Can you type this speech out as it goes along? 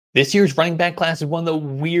This year's running back class is one of the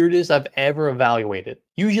weirdest I've ever evaluated.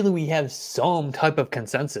 Usually we have some type of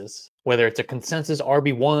consensus, whether it's a consensus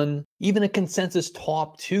RB1, even a consensus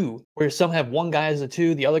top 2, where some have one guy as the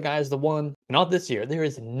 2, the other guy as the 1. Not this year. There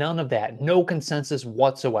is none of that. No consensus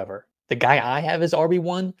whatsoever. The guy I have as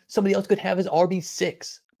RB1, somebody else could have as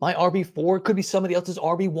RB6. My RB4 could be somebody else's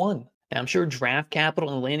RB1. And I'm sure draft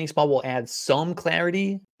capital and landing spot will add some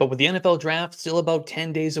clarity, but with the NFL draft still about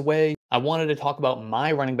 10 days away, I wanted to talk about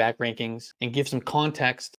my running back rankings and give some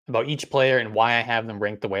context about each player and why I have them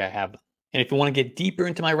ranked the way I have them. And if you want to get deeper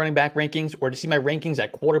into my running back rankings or to see my rankings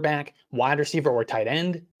at quarterback, wide receiver, or tight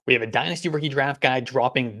end, we have a Dynasty Rookie Draft Guide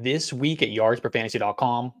dropping this week at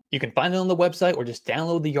yardsperfantasy.com. You can find it on the website or just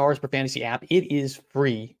download the Yards Per Fantasy app. It is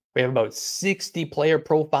free. We have about 60 player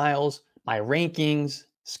profiles, my rankings,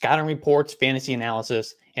 scouting reports, fantasy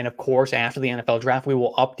analysis, and of course, after the NFL draft, we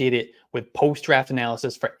will update it with post-draft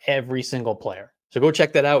analysis for every single player. So go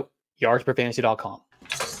check that out, yardsperfantasy.com.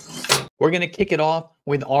 We're going to kick it off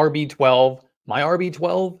with RB12. My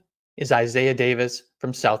RB12 is Isaiah Davis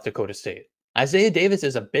from South Dakota State. Isaiah Davis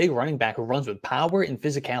is a big running back who runs with power and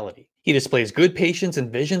physicality. He displays good patience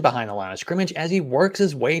and vision behind the line of scrimmage as he works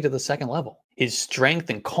his way to the second level. His strength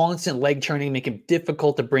and constant leg turning make him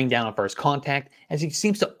difficult to bring down on first contact, as he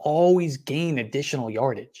seems to always gain additional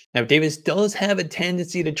yardage. Now, Davis does have a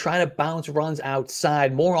tendency to try to bounce runs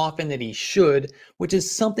outside more often than he should, which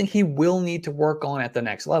is something he will need to work on at the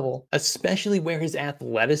next level, especially where his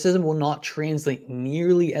athleticism will not translate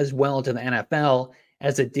nearly as well to the NFL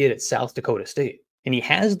as it did at South Dakota State. And he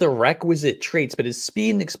has the requisite traits, but his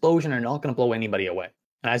speed and explosion are not going to blow anybody away.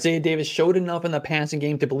 And Isaiah Davis showed enough in the passing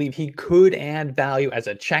game to believe he could add value as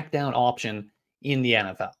a check down option in the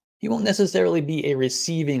NFL. He won't necessarily be a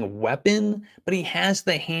receiving weapon, but he has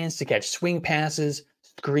the hands to catch swing passes,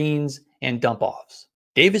 screens, and dump offs.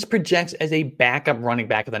 Davis projects as a backup running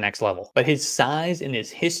back at the next level, but his size and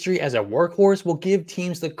his history as a workhorse will give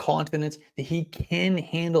teams the confidence that he can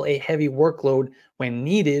handle a heavy workload when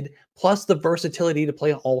needed, plus the versatility to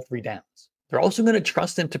play on all 3 downs. They're also going to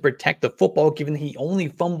trust him to protect the football, given that he only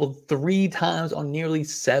fumbled 3 times on nearly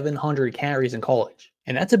 700 carries in college.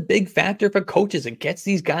 And that's a big factor for coaches. It gets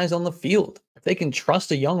these guys on the field. If they can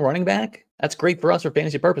trust a young running back, that's great for us for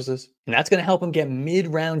fantasy purposes. And that's going to help him get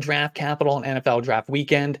mid-round draft capital on NFL draft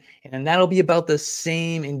weekend. And then that'll be about the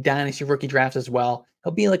same in Dynasty rookie drafts as well.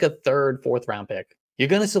 He'll be like a 3rd, 4th round pick. You're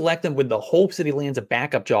going to select him with the hopes that he lands a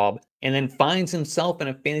backup job and then finds himself in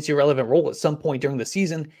a fantasy relevant role at some point during the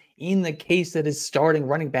season in the case that his starting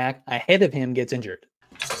running back ahead of him gets injured.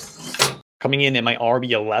 Coming in at my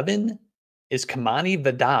RB11 is Kimani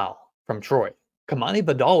Vidal from Troy. Kimani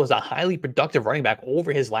Vidal was a highly productive running back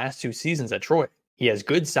over his last 2 seasons at Troy. He has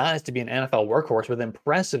good size to be an NFL workhorse with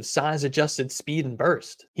impressive size-adjusted speed and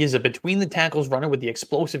burst. He is a between-the-tackles runner with the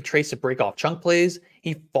explosive traits to break off chunk plays.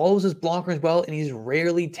 He follows his blockers well, and he's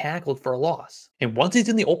rarely tackled for a loss. And once he's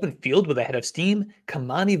in the open field with a head of steam,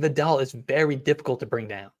 Kimani Vidal is very difficult to bring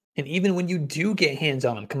down. And even when you do get hands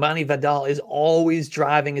on him, Kimani Vidal is always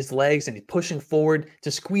driving his legs and he's pushing forward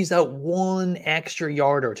to squeeze out 1 extra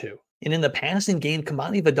yard or 2. And in the passing game,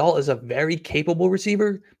 Kimani Vidal is a very capable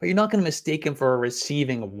receiver, but you're not going to mistake him for a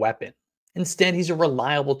receiving weapon. Instead, he's a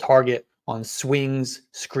reliable target on swings,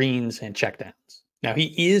 screens, and checkdowns. Now,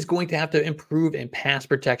 he is going to have to improve in pass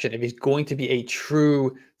protection if he's going to be a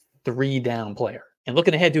true 3-down player. And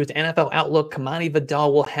looking ahead to his NFL outlook, Kimani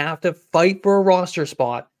Vidal will have to fight for a roster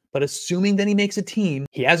spot, but assuming that he makes a team,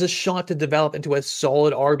 he has a shot to develop into a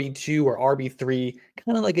solid RB2 or RB3,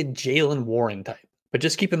 kind of like a Jaylen Warren type. But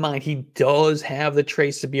just keep in mind, he does have the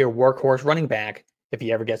traits to be a workhorse running back if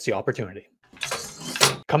he ever gets the opportunity.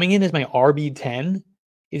 Coming in as my RB10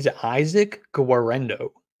 is Isaac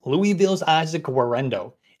Guerendo. Louisville's Isaac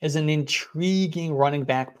Guerendo is an intriguing running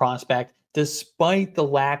back prospect despite the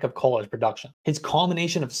lack of college production. His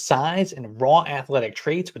combination of size and raw athletic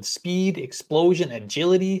traits with speed, explosion,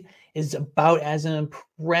 agility is about as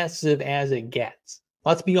impressive as it gets.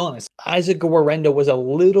 Let's be honest, Isaac Guerendo was a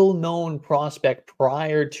little-known prospect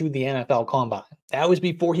prior to the NFL Combine. That was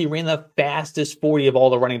before he ran the fastest 40 of all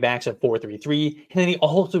the running backs at 4.33, and then he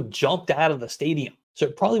also jumped out of the stadium. So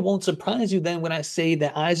it probably won't surprise you then when I say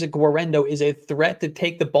that Isaac Guerendo is a threat to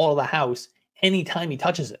take the ball to the house anytime he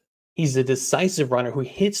touches it. He's a decisive runner who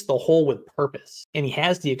hits the hole with purpose, and he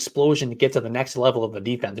has the explosion to get to the next level of the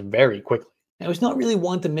defense very quickly. Now, he's not really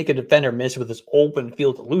one to make a defender miss with his open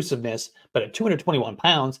field elusiveness, but at 221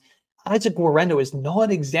 pounds, Isaac Guerendo is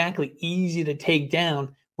not exactly easy to take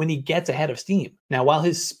down when he gets ahead of steam. Now, while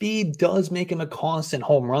his speed does make him a constant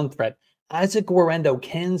home run threat, Isaac Guerendo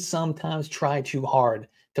can sometimes try too hard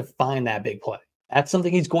to find that big play. That's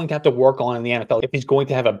something he's going to have to work on in the NFL if he's going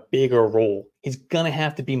to have a bigger role. He's going to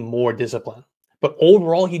have to be more disciplined. But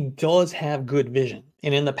overall, he does have good vision.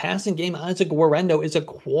 And in the passing game, Isaac Guerendo is a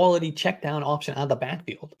quality check down option out of the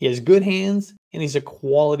backfield. He has good hands, and he's a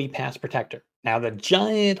quality pass protector. Now, the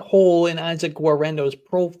giant hole in Isaac Guerendo's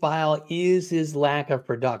profile is his lack of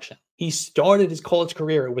production. He started his college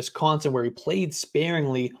career at Wisconsin, where he played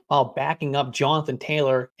sparingly while backing up Jonathan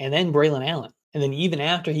Taylor and then Braelon Allen. And then even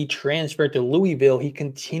after he transferred to Louisville, he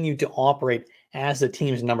continued to operate as the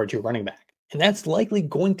team's number 2 running back. And that's likely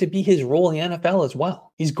going to be his role in the NFL as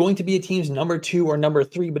well. He's going to be a team's number 2 or number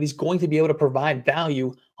 3, but he's going to be able to provide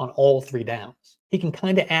value on all 3 downs. He can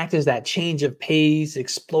kind of act as that change of pace,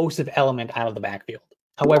 explosive element out of the backfield.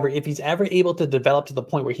 However, if he's ever able to develop to the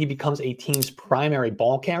point where he becomes a team's primary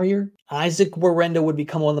ball carrier, Isaac Guerendo would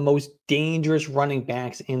become one of the most dangerous running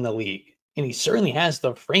backs in the league. And he certainly has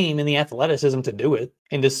the frame and the athleticism to do it.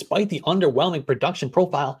 And despite the underwhelming production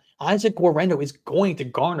profile, Isaac Guerendo is going to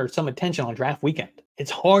garner some attention on draft weekend.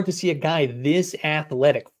 It's hard to see a guy this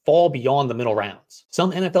athletic fall beyond the middle rounds.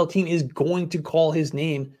 Some NFL team is going to call his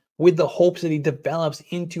name with the hopes that he develops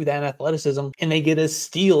into that athleticism and they get a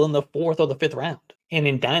steal in the 4th or the 5th round. And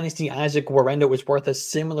in Dynasty, Isaac Guerendo is worth a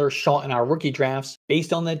similar shot in our rookie drafts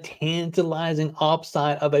based on the tantalizing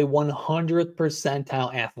upside of a 100th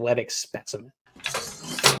percentile athletic specimen.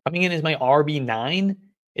 Coming in as my RB9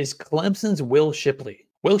 is Clemson's Will Shipley.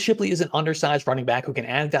 Will Shipley is an undersized running back who can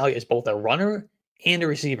add value as both a runner and a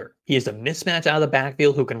receiver. He is a mismatch out of the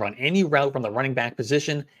backfield who can run any route from the running back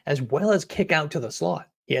position as well as kick out to the slot.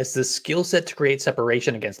 He has the skill set to create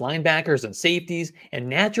separation against linebackers and safeties, and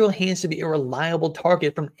natural hands to be a reliable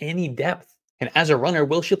target from any depth. And as a runner,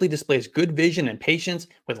 Will Shipley displays good vision and patience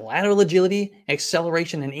with lateral agility,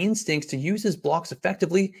 acceleration, and instincts to use his blocks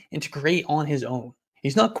effectively and to create on his own.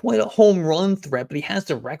 He's not quite a home run threat, but he has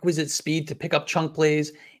the requisite speed to pick up chunk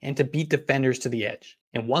plays and to beat defenders to the edge.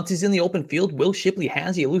 And once he's in the open field, Will Shipley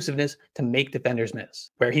has the elusiveness to make defenders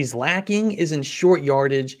miss. Where he's lacking is in short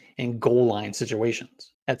yardage and goal line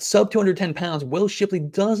situations. At sub 210 pounds, Will Shipley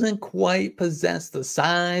doesn't quite possess the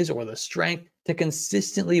size or the strength to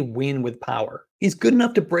consistently win with power. He's good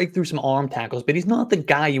enough to break through some arm tackles, but he's not the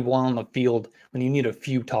guy you want on the field when you need a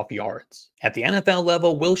few tough yards. At the NFL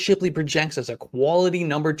level, Will Shipley projects as a quality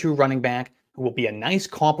number 2 running back who will be a nice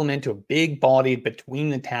complement to a big-bodied between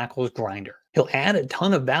the tackles grinder. He'll add a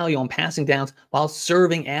ton of value on passing downs while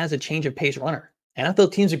serving as a change of pace runner.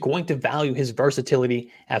 NFL teams are going to value his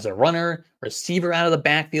versatility as a runner, receiver out of the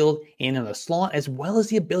backfield, and in the slot, as well as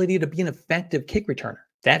the ability to be an effective kick returner.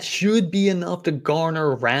 That should be enough to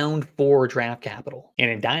garner round 4 draft capital.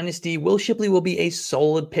 And in Dynasty, Will Shipley will be a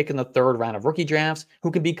solid pick in the 3rd round of rookie drafts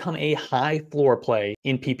who can become a high floor play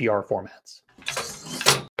in PPR formats.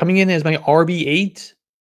 Coming in as my RB8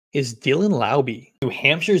 is Dylan Laube. New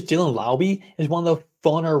Hampshire's Dylan Laube is one of the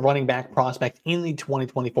funner running back prospects in the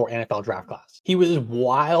 2024 NFL draft class. He was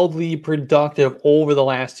wildly productive over the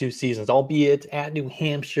last 2 seasons, albeit at New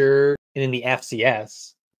Hampshire and in the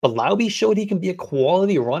FCS. But Laube showed he can be a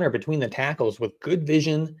quality runner between the tackles with good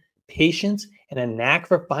vision, patience, and a knack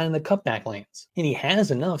for finding the cutback lanes. And he has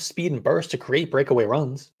enough speed and burst to create breakaway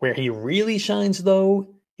runs. Where he really shines, though,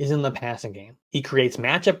 is in the passing game. He creates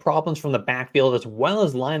matchup problems from the backfield as well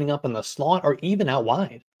as lining up in the slot or even out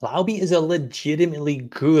wide. Laube is a legitimately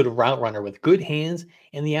good route runner with good hands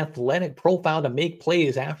and the athletic profile to make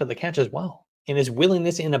plays after the catch as well. And his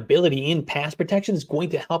willingness and ability in pass protection is going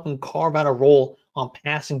to help him carve out a role on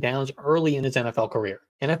passing downs early in his NFL career.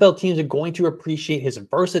 NFL teams are going to appreciate his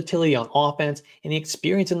versatility on offense and the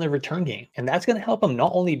experience in the return game. And that's going to help him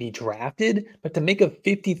not only be drafted, but to make a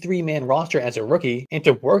 53-man roster as a rookie and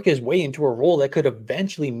to work his way into a role that could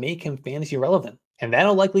eventually make him fantasy relevant. And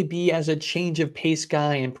that'll likely be as a change of pace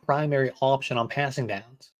guy and primary option on passing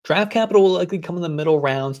downs. Draft capital will likely come in the middle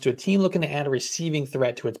rounds to a team looking to add a receiving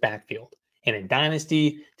threat to its backfield. And in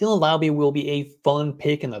Dynasty, Dylan Laube will be a fun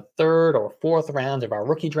pick in the 3rd or 4th rounds of our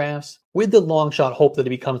rookie drafts, with the long shot hope that he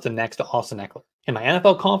becomes the next Austin Eckler. And my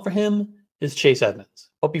NFL comp for him is Chase Edmonds.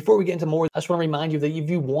 But before we get into more, I just want to remind you that if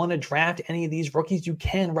you want to draft any of these rookies, you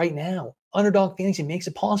can right now. Underdog Fantasy makes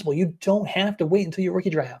it possible. You don't have to wait until your rookie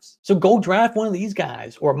drafts. So go draft one of these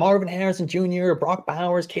guys, or Marvin Harrison Jr., or Brock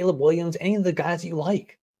Bowers, Caleb Williams, any of the guys that you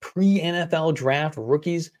like. Pre-NFL draft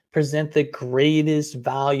rookies present the greatest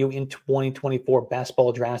value in 2024 best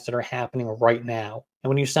ball drafts that are happening right now. And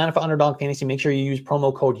when you sign up for Underdog Fantasy, make sure you use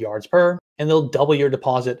promo code YARDSPER, and they'll double your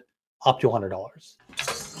deposit up to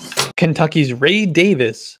 $100. Kentucky's Ray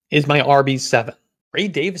Davis is my RB7. Ray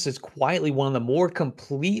Davis is quietly one of the more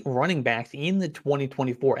complete running backs in the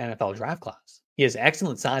 2024 NFL draft class. He has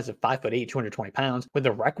excellent size of 5'8", 220 pounds, with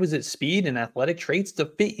the requisite speed and athletic traits to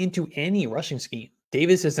fit into any rushing scheme.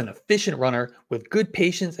 Davis is an efficient runner with good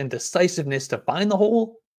patience and decisiveness to find the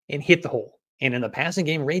hole and hit the hole. And in the passing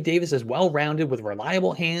game, Ray Davis is well-rounded with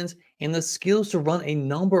reliable hands and the skills to run a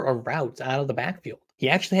number of routes out of the backfield. He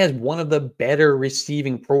actually has one of the better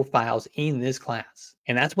receiving profiles in this class.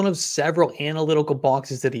 And that's one of several analytical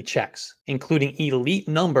boxes that he checks, including elite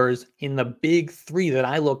numbers in the big three that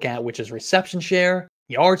I look at, which is reception share,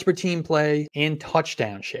 yards per team play, and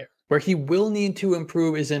touchdown share. Where he will need to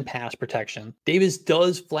improve is in pass protection. Davis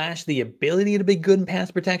does flash the ability to be good in pass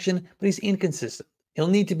protection, but he's inconsistent. He'll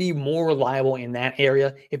need to be more reliable in that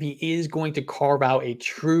area if he is going to carve out a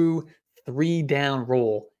true 3-down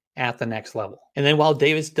role at the next level. And then while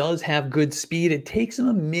Davis does have good speed, it takes him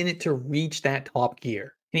a minute to reach that top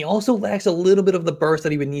gear. And he also lacks a little bit of the burst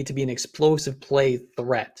that he would need to be an explosive play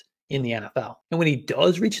threat in the NFL. And when he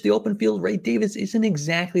does reach the open field, Ray Davis isn't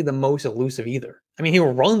exactly the most elusive either. I mean,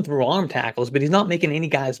 he'll run through arm tackles, but he's not making any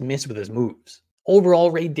guys miss with his moves.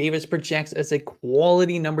 Overall, Ray Davis projects as a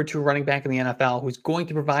quality number 2 running back in the NFL who's going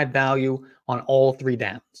to provide value on all 3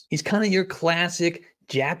 downs. He's kind of your classic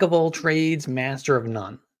jack of all trades, master of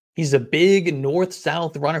none. He's a big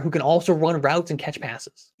north-south runner who can also run routes and catch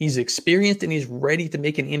passes. He's experienced and he's ready to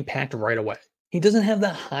make an impact right away. He doesn't have the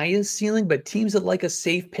highest ceiling, but teams that like a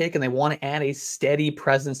safe pick and they want to add a steady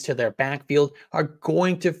presence to their backfield are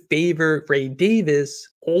going to favor Ray Davis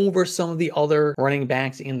over some of the other running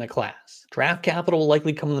backs in the class. Draft capital will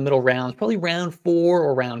likely come in the middle rounds, probably round 4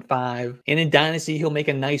 or round 5. And in Dynasty, he'll make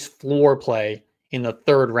a nice floor play in the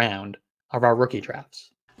 3rd round of our rookie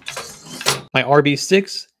drafts. My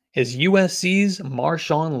RB6 is USC's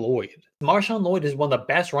MarShawn Lloyd. MarShawn Lloyd is one of the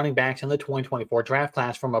best running backs in the 2024 draft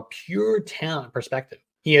class from a pure talent perspective.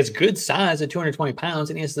 He has good size at 220 pounds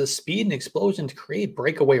and he has the speed and explosion to create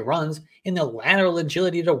breakaway runs and the lateral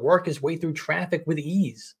agility to work his way through traffic with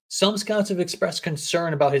ease. Some scouts have expressed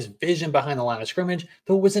concern about his vision behind the line of scrimmage,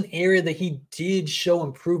 though it was an area that he did show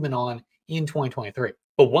improvement on in 2023.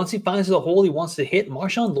 But once he finds the hole he wants to hit,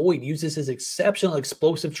 MarShawn Lloyd uses his exceptional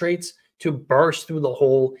explosive traits to burst through the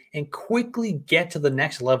hole and quickly get to the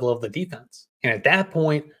next level of the defense. And at that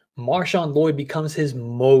point, MarShawn Lloyd becomes his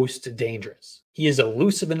most dangerous. He is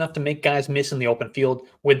elusive enough to make guys miss in the open field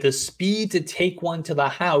with the speed to take one to the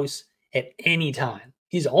house at any time.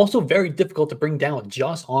 He's also very difficult to bring down with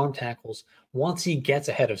just arm tackles once he gets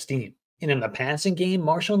ahead of steam. And in the passing game,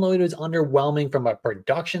 MarShawn Lloyd was underwhelming from a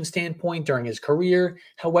production standpoint during his career.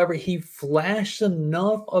 However, he flashed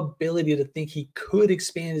enough ability to think he could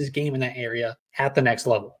expand his game in that area at the next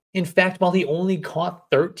level. In fact, while he only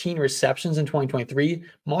caught 13 receptions in 2023,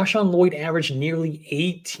 MarShawn Lloyd averaged nearly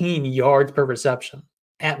 18 yards per reception.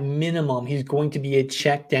 At minimum, he's going to be a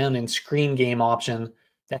check down and screen game option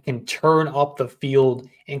that can turn up the field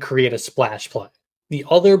and create a splash play. The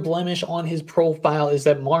other blemish on his profile is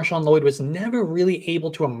that MarShawn Lloyd was never really able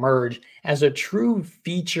to emerge as a true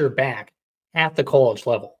feature back at the college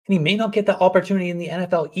level. And he may not get that opportunity in the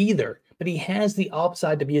NFL either, but he has the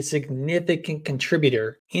upside to be a significant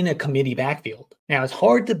contributor in a committee backfield. Now, it's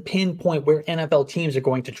hard to pinpoint where NFL teams are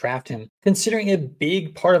going to draft him, considering a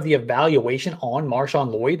big part of the evaluation on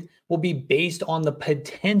MarShawn Lloyd will be based on the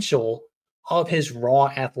potential of his raw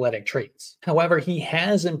athletic traits. However, he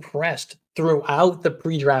has impressed throughout the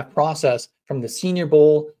pre-draft process from the Senior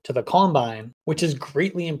Bowl to the Combine, which has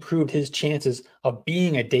greatly improved his chances of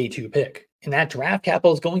being a day 2 pick. And that draft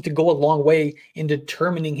capital is going to go a long way in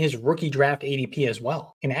determining his rookie draft ADP as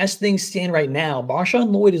well. And as things stand right now,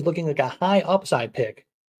 MarShawn Lloyd is looking like a high upside pick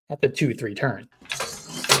at the 2-3 turn.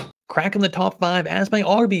 Cracking the top 5 as my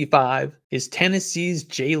RB5 is Tennessee's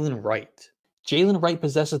Jaylen Wright. Jaylen Wright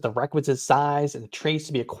possesses the requisite size and traits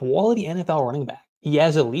to be a quality NFL running back. He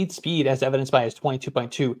has elite speed as evidenced by his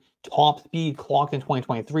 22.2 top speed clocked in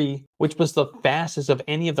 2023, which was the fastest of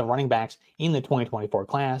any of the running backs in the 2024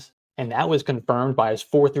 class. And that was confirmed by his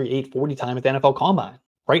 4.38 40 time at the NFL Combine.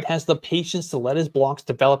 Wright has the patience to let his blocks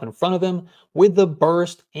develop in front of him with the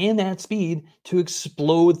burst and that speed to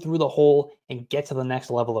explode through the hole and get to the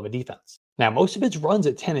next level of a defense. Now, most of his runs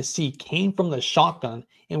at Tennessee came from the shotgun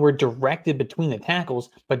and were directed between the tackles,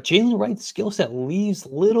 but Jaylen Wright's skill set leaves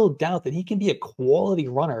little doubt that he can be a quality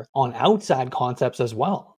runner on outside concepts as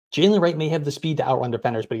well. Jaylen Wright may have the speed to outrun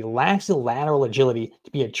defenders, but he lacks the lateral agility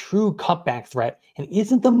to be a true cutback threat and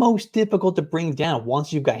isn't the most difficult to bring down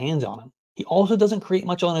once you've got hands on him. He also doesn't create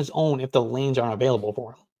much on his own if the lanes aren't available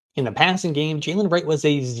for him. In the passing game, Jaylen Wright was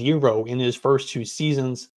a 0 in his first 2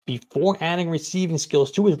 seasons before adding receiving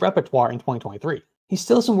skills to his repertoire in 2023. He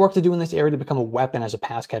still has some work to do in this area to become a weapon as a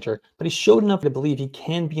pass catcher, but he showed enough to believe he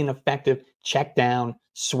can be an effective check down,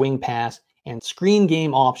 swing pass, and screen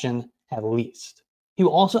game option at least. He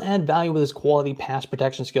will also add value with his quality pass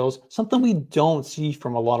protection skills, something we don't see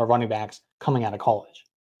from a lot of running backs coming out of college.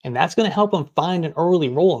 And that's going to help him find an early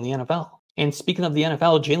role in the NFL. And speaking of the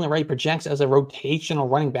NFL, Jaylen Wright projects as a rotational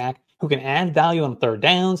running back who can add value on third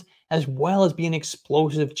downs, as well as be an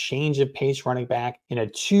explosive change of pace running back in a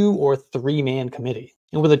 2 or 3 man committee.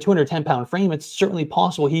 And with a 210-pound frame, it's certainly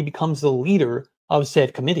possible he becomes the leader of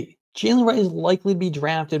said committee. Jaylen Wright is likely to be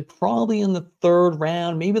drafted probably in the 3rd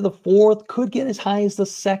round, maybe the 4th, could get as high as the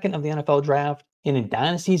 2nd of the NFL draft. And in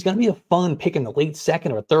Dynasty, he's going to be a fun pick in the late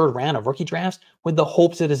 2nd or 3rd round of rookie drafts with the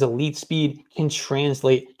hopes that his elite speed can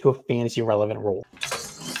translate to a fantasy-relevant role.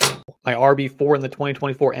 My RB4 in the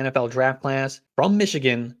 2024 NFL draft class, from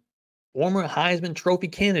Michigan, former Heisman Trophy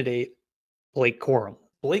candidate, Blake Corum.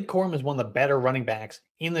 Blake Corum is one of the better running backs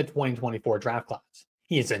in the 2024 draft class.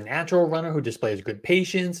 He is a natural runner who displays good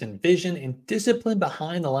patience and vision and discipline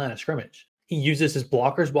behind the line of scrimmage. He uses his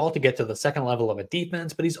blockers well to get to the 2nd level of a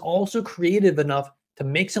defense, but he's also creative enough to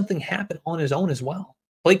make something happen on his own as well.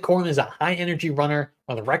 Blake Corum is a high-energy runner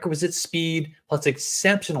with requisite speed, plus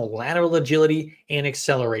exceptional lateral agility and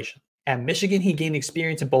acceleration. At Michigan, he gained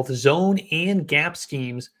experience in both zone and gap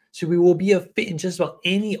schemes, so he will be a fit in just about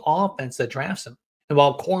any offense that drafts him. And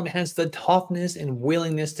while Corum has the toughness and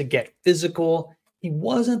willingness to get physical, he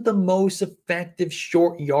wasn't the most effective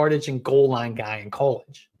short yardage and goal line guy in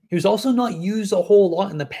college. He was also not used a whole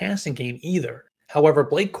lot in the passing game either. However,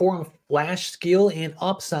 Blake Corum flashed skill and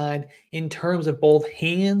upside in terms of both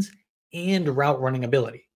hands and route running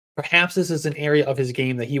ability. Perhaps this is an area of his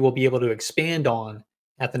game that he will be able to expand on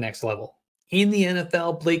at the next level. In the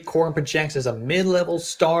NFL, Blake Corum projects as a mid-level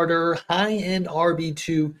starter, high-end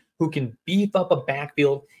RB2 who can beef up a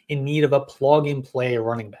backfield in need of a plug-and-play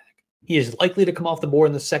running back. He is likely to come off the board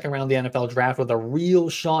in the 2nd round of the NFL draft with a real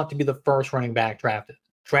shot to be the first running back drafted.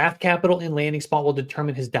 Draft capital and landing spot will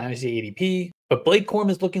determine his dynasty ADP, but Blake Corum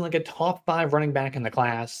is looking like a top 5 running back in the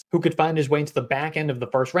class who could find his way into the back end of the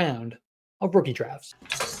 1st round of rookie drafts.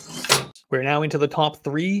 We're now into the top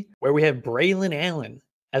 3, where we have Braelon Allen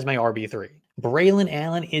as my RB3. Braelon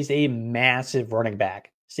Allen is a massive running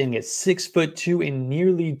back, standing at 6'2" and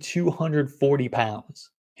nearly 240 pounds.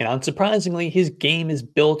 And unsurprisingly, his game is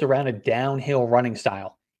built around a downhill running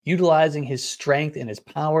style, utilizing his strength and his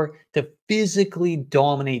power to physically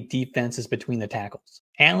dominate defenses between the tackles.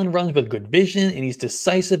 Allen runs with good vision, and he's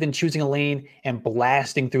decisive in choosing a lane and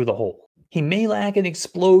blasting through the hole. He may lack an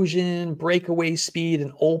explosion, breakaway speed,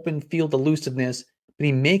 and open field elusiveness, but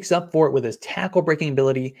he makes up for it with his tackle breaking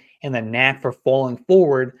ability and the knack for falling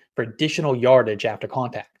forward for additional yardage after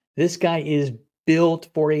contact. This guy is built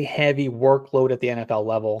for a heavy workload at the NFL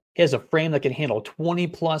level. He has a frame that can handle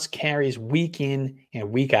 20+ carries week in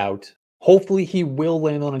and week out. Hopefully he will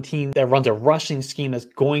land on a team that runs a rushing scheme that's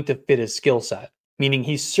going to fit his skill set. Meaning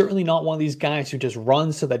he's certainly not one of these guys who just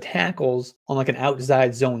runs to the tackles on like an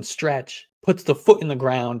outside zone stretch, puts the foot in the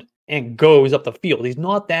ground, and goes up the field. He's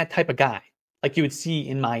not that type of guy, like you would see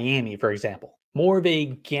in Miami, for example. More of a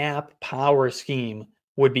gap power scheme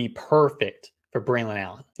would be perfect for Braelon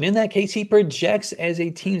Allen. And in that case, he projects as a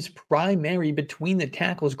team's primary between the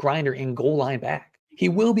tackles grinder and goal line back. He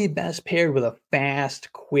will be best paired with a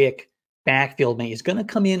fast, quick backfield mate. He's going to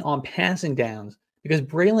come in on passing downs because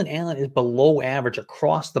Braelon Allen is below average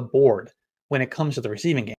across the board when it comes to the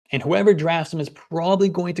receiving game. And whoever drafts him is probably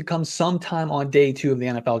going to come sometime on day 2 of the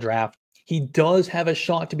NFL draft. He does have a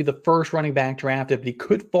shot to be the first running back drafted, but he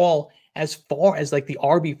could fall as far as like the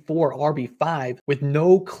RB4, RB5 with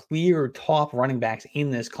no clear top running backs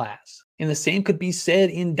in this class. And the same could be said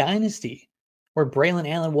in Dynasty, where Braelon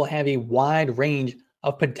Allen will have a wide range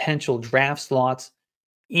of potential draft slots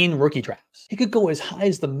in rookie drafts. He could go as high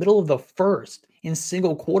as the middle of the 1st in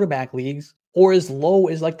single quarterback leagues, or as low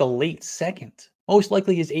as like the late 2nd. Most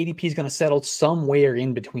likely his ADP is going to settle somewhere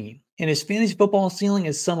in between. And his fantasy football ceiling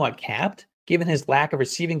is somewhat capped, given his lack of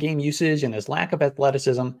receiving game usage and his lack of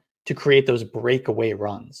athleticism to create those breakaway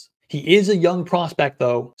runs. He is a young prospect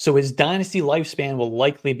though, so his dynasty lifespan will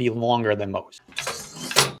likely be longer than most.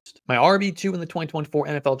 My RB2 in the 2024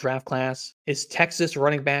 NFL draft class is Texas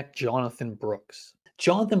running back Jonathon Brooks.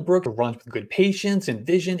 Jonathon Brooks runs with good patience and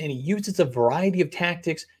vision, and he uses a variety of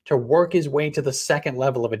tactics to work his way to the 2nd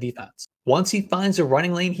level of a defense. Once he finds a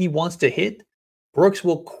running lane he wants to hit, Brooks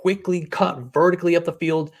will quickly cut vertically up the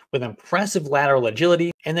field with impressive lateral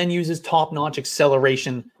agility and then uses top-notch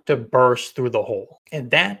acceleration to burst through the hole. And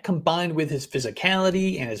that, combined with his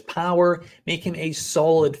physicality and his power, make him a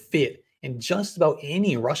solid fit in just about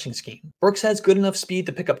any rushing scheme. Brooks has good enough speed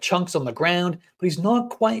to pick up chunks on the ground, but he's not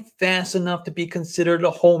quite fast enough to be considered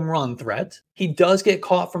a home run threat. He does get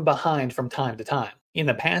caught from behind from time to time. In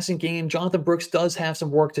the passing game, Jonathon Brooks does have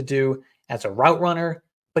some work to do as a route runner,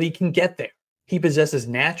 but he can get there. He possesses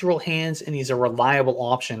natural hands and he's a reliable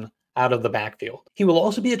option out of the backfield. He will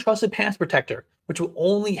also be a trusted pass protector, which will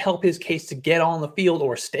only help his case to get on the field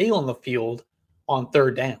or stay on the field on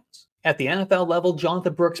third downs. At the NFL level,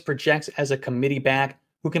 Jonathon Brooks projects as a committee back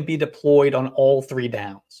who can be deployed on all 3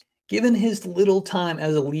 downs. Given his little time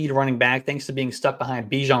as a lead running back, thanks to being stuck behind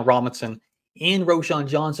Bijan Robinson and Roschon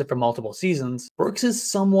Johnson for multiple seasons, Brooks is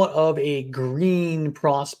somewhat of a green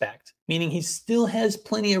prospect, meaning he still has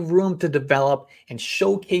plenty of room to develop and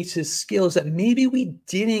showcase his skills that maybe we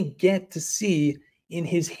didn't get to see in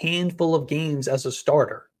his handful of games as a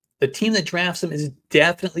starter. The team that drafts him is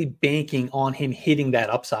definitely banking on him hitting that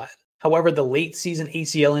upside. However, the late season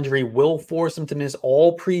ACL injury will force him to miss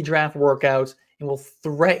all pre-draft workouts and will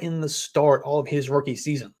threaten the start of his rookie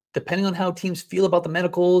season. Depending on how teams feel about the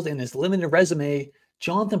medicals and his limited resume,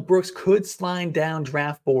 Jonathon Brooks could slide down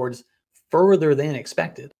draft boards further than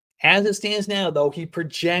expected. As it stands now, though, he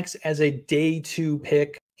projects as a day 2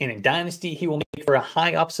 pick, and in Dynasty, he will make for a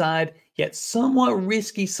high upside, yet somewhat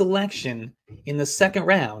risky selection in the 2nd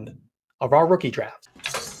round of our rookie draft.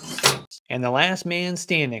 And the last man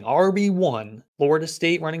standing, RB1, Florida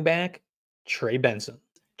State running back, Trey Benson.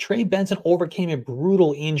 Trey Benson overcame a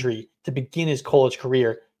brutal injury to begin his college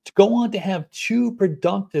career to go on to have 2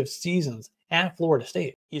 productive seasons at Florida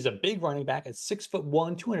State. He's a big running back at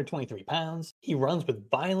 6'1", 223 pounds. He runs with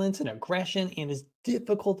violence and aggression and is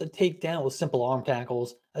difficult to take down with simple arm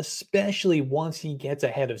tackles, especially once he gets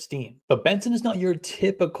ahead of steam. But Benson is not your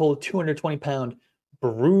typical 220-pound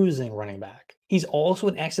bruising running back. He's also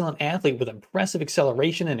an excellent athlete with impressive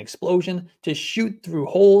acceleration and explosion to shoot through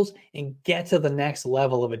holes and get to the next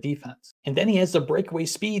level of a defense. And then he has the breakaway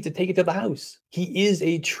speed to take it to the house. He is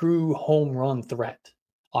a true home run threat.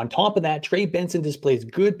 On top of that, Trey Benson displays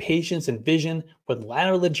good patience and vision with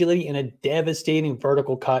lateral agility and a devastating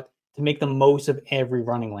vertical cut to make the most of every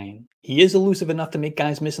running lane. He is elusive enough to make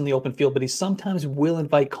guys miss in the open field, but he sometimes will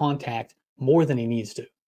invite contact more than he needs to.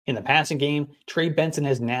 In the passing game, Trey Benson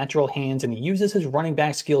has natural hands and he uses his running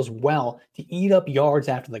back skills well to eat up yards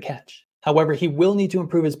after the catch. However, he will need to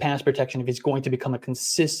improve his pass protection if he's going to become a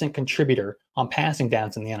consistent contributor on passing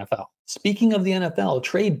downs in the NFL. Speaking of the NFL,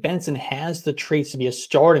 Trey Benson has the traits to be a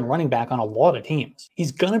starting running back on a lot of teams.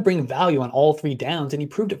 He's going to bring value on all 3 downs, and he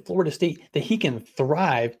proved at Florida State that he can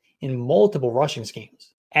thrive in multiple rushing schemes.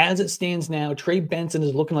 As it stands now, Trey Benson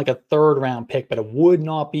is looking like a 3rd round pick, but it would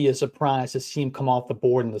not be a surprise to see him come off the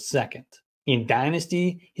board in the 2nd. In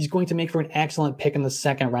Dynasty, he's going to make for an excellent pick in the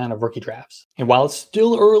 2nd round of rookie drafts. And while it's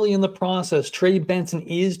still early in the process, Trey Benson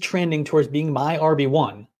is trending towards being my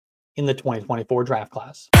RB1 in the 2024 draft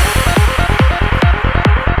class.